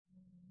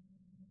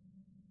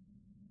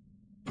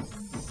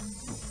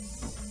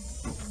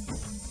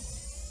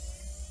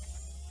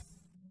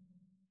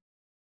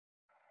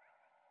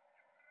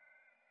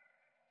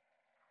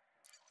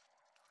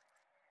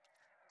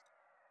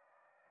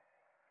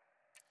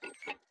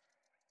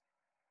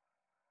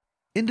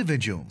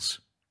Individuals.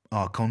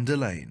 Archon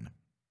Delaine.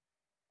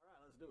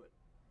 Let's do it.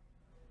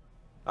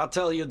 I'll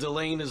tell you,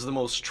 Delaine is the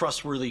most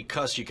trustworthy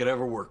cuss you could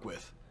ever work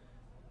with.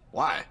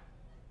 Why?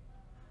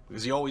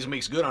 Because he always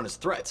makes good on his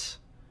threats.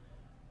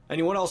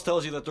 Anyone else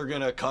tells you that they're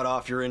gonna cut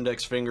off your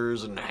index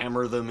fingers and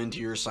hammer them into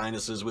your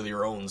sinuses with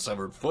your own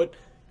severed foot,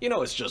 you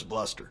know it's just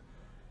bluster.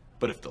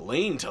 But if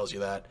Delaine tells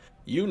you that,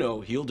 you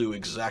know he'll do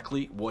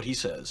exactly what he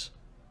says,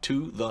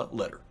 to the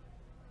letter.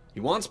 He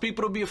wants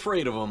people to be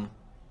afraid of him,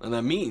 and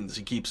that means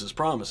he keeps his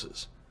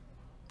promises.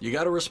 You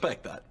gotta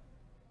respect that.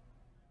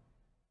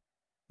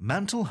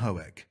 Mantle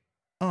Hoek,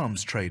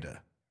 arms trader.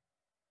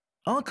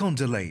 Archon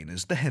Delaine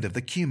is the head of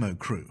the Cumo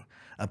crew,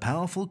 a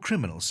powerful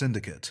criminal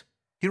syndicate.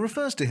 He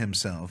refers to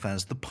himself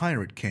as the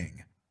Pirate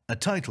King, a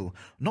title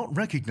not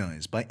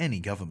recognized by any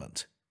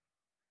government.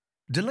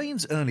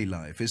 Delaine's early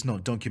life is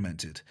not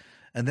documented,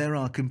 and there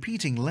are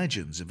competing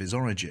legends of his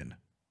origin.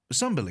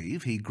 Some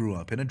believe he grew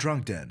up in a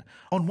drug den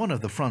on one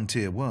of the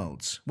frontier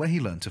worlds where he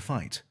learned to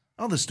fight.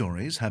 Other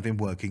stories have him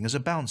working as a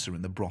bouncer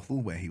in the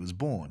brothel where he was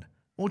born,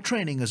 or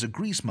training as a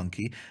grease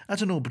monkey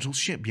at an orbital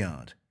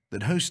shipyard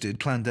that hosted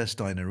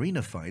clandestine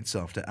arena fights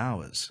after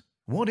hours.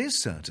 What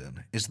is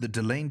certain is that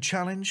Delaine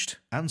challenged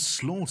and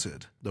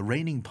slaughtered the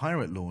reigning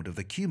pirate lord of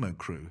the Cumo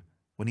crew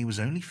when he was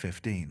only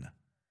 15.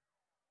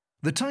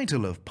 The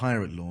title of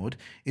Pirate Lord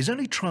is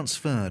only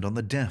transferred on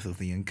the death of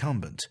the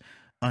incumbent,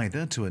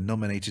 either to a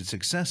nominated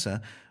successor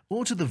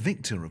or to the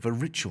victor of a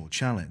ritual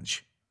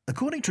challenge.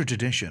 According to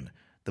tradition,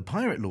 the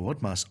Pirate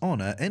Lord must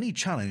honor any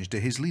challenge to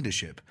his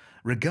leadership,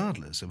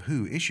 regardless of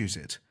who issues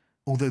it,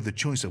 although the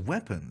choice of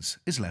weapons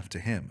is left to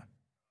him.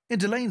 In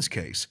Delaine's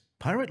case,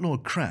 Pirate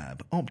Lord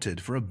Crab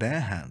opted for a bare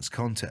hands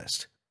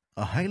contest,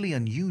 a highly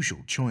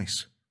unusual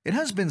choice. It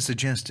has been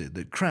suggested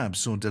that Crab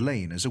saw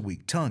Delaine as a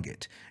weak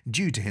target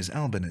due to his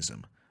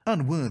albinism,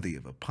 unworthy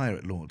of a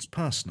Pirate Lord's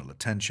personal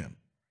attention.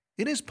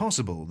 It is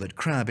possible that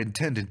Crab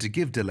intended to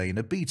give Delaine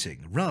a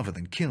beating rather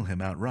than kill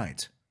him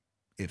outright.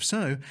 If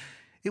so,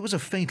 it was a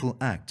fatal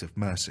act of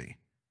mercy.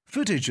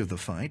 Footage of the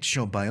fight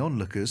shot by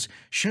onlookers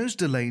shows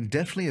Delaine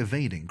deftly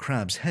evading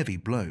Crab's heavy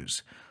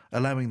blows,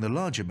 allowing the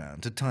larger man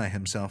to tire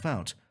himself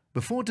out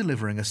before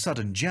delivering a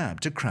sudden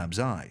jab to Crab's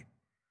eye.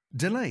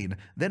 Delaine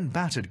then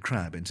battered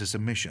Crab into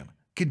submission,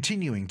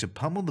 continuing to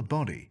pummel the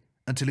body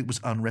until it was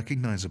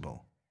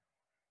unrecognizable.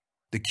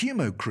 The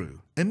Cumo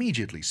crew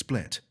immediately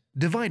split,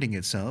 dividing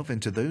itself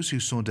into those who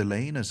saw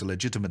Delaine as a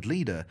legitimate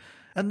leader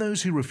and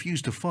those who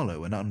refused to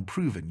follow an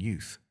unproven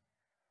youth.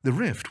 The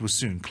rift was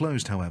soon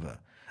closed, however,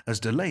 as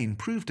Delaine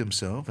proved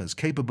himself as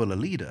capable a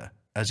leader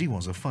as he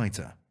was a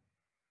fighter.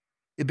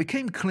 It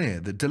became clear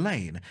that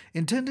Delaine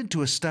intended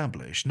to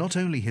establish not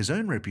only his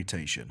own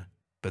reputation,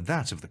 but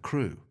that of the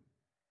crew.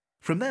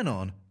 From then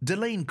on,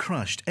 Delaine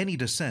crushed any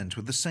dissent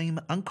with the same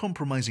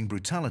uncompromising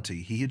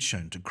brutality he had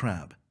shown to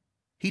Crab.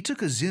 He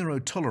took a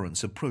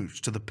zero-tolerance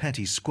approach to the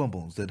petty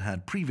squabbles that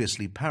had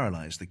previously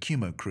paralyzed the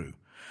Cumo crew,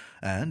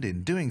 and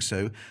in doing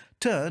so,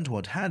 turned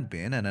what had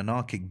been an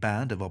anarchic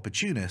band of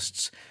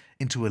opportunists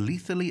into a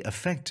lethally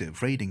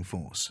effective raiding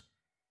force.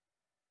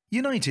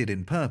 United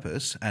in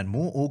purpose and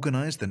more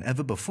organized than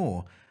ever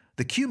before,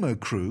 the Cumo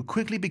crew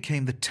quickly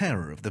became the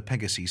terror of the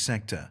Pegasi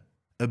sector,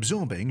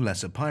 absorbing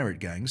lesser pirate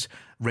gangs,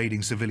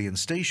 raiding civilian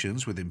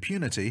stations with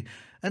impunity,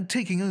 and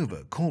taking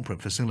over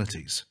corporate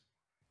facilities.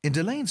 In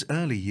Delaine's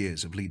early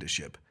years of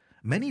leadership,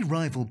 many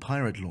rival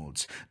pirate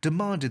lords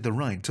demanded the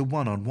right to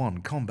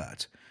one-on-one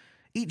combat,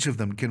 each of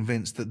them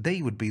convinced that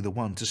they would be the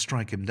one to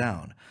strike him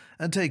down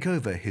and take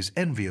over his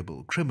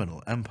enviable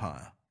criminal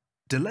empire.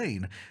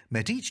 Delaine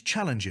met each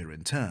challenger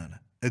in turn,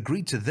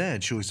 agreed to their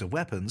choice of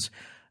weapons,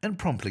 and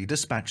promptly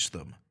dispatched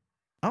them.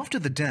 After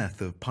the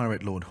death of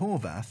Pirate Lord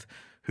Horvath,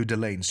 who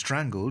Delaine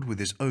strangled with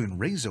his own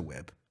razor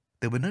whip,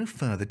 there were no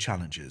further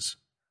challenges.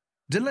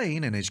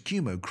 Delaine and his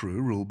Cumo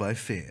crew rule by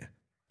fear,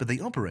 but they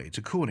operate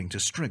according to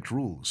strict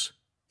rules.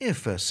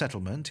 If a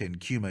settlement in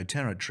Cumo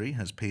territory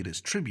has paid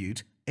its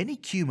tribute, any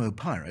Cumo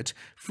pirate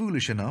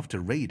foolish enough to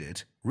raid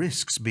it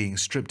risks being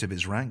stripped of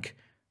his rank,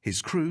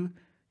 his crew,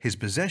 his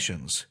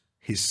possessions,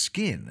 his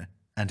skin,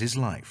 and his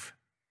life,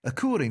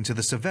 according to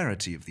the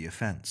severity of the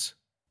offense.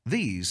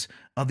 These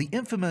are the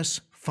infamous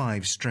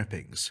 5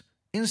 strippings,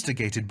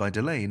 instigated by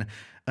Delaine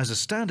as a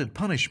standard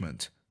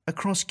punishment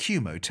across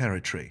Cumo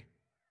territory.